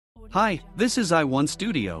Hi, this is ione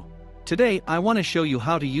Studio. Today I want to show you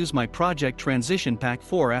how to use my project Transition Pack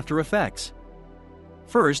 4 After Effects.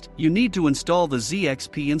 First, you need to install the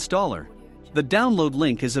ZXP installer. The download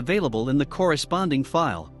link is available in the corresponding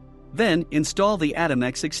file. Then, install the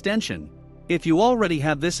AtomX extension. If you already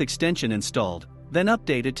have this extension installed, then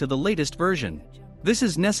update it to the latest version. This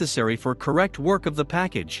is necessary for correct work of the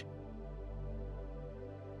package.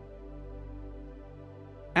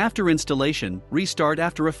 After installation, restart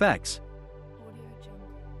After Effects.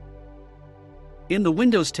 In the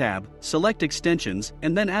Windows tab, select Extensions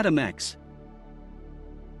and then AtomX.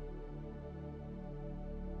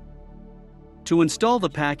 To install the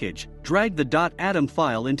package, drag the .atom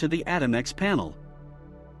file into the AtomX panel.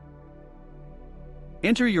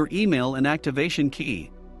 Enter your email and activation key.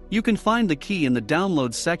 You can find the key in the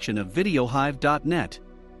Downloads section of Videohive.net.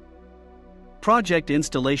 Project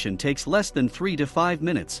installation takes less than 3 to 5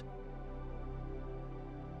 minutes.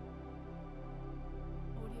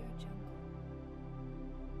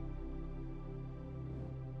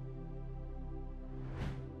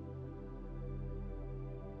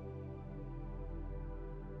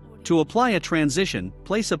 To apply a transition,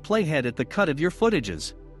 place a playhead at the cut of your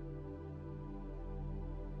footages.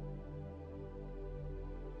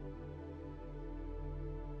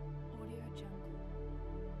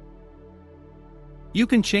 You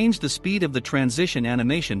can change the speed of the transition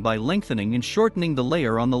animation by lengthening and shortening the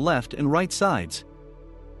layer on the left and right sides.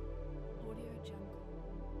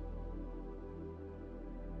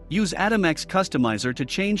 Use AtomX Customizer to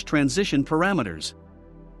change transition parameters.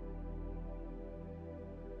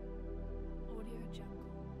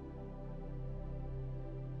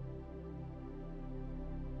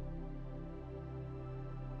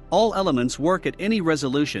 All elements work at any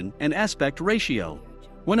resolution and aspect ratio.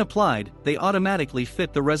 When applied, they automatically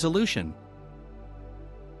fit the resolution.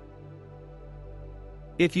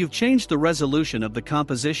 If you've changed the resolution of the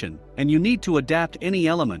composition and you need to adapt any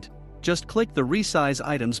element, just click the Resize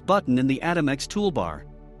Items button in the AtomX toolbar.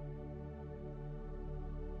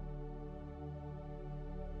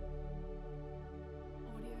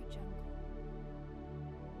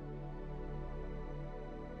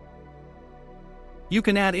 You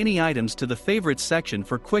can add any items to the Favorites section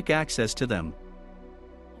for quick access to them.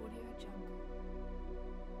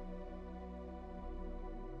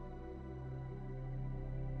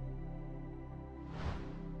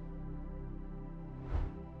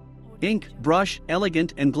 Ink, brush,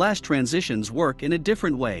 elegant, and glass transitions work in a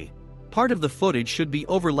different way. Part of the footage should be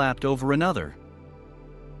overlapped over another.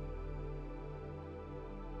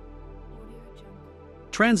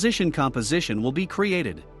 Transition composition will be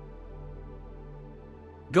created.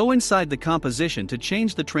 Go inside the composition to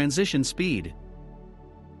change the transition speed.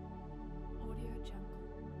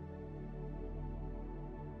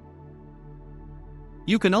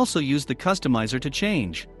 You can also use the customizer to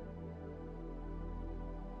change.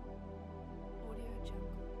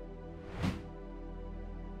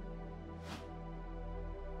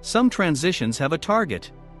 Some transitions have a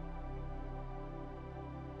target.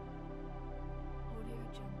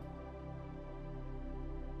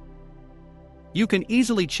 You can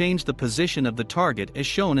easily change the position of the target as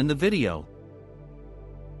shown in the video.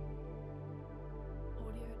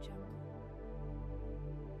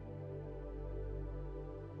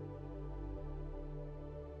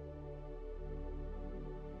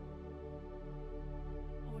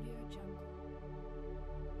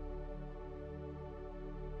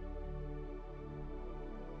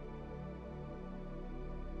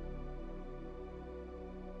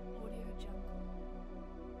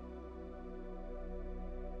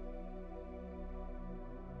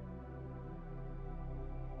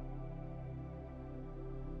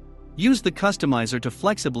 Use the customizer to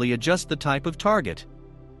flexibly adjust the type of target.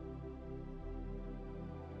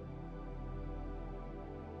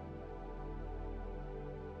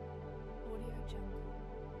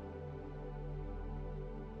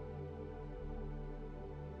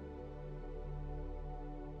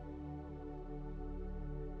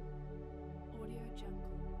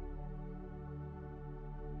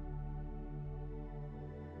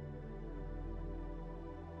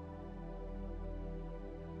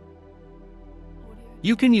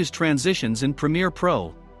 You can use transitions in Premiere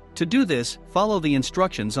Pro. To do this, follow the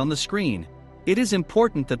instructions on the screen. It is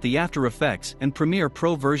important that the After Effects and Premiere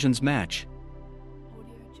Pro versions match.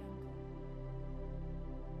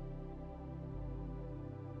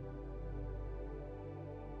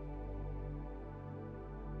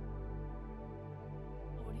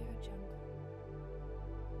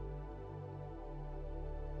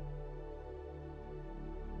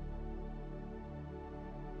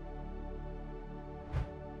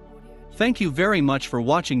 Thank you very much for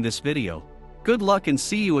watching this video. Good luck and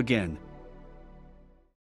see you again.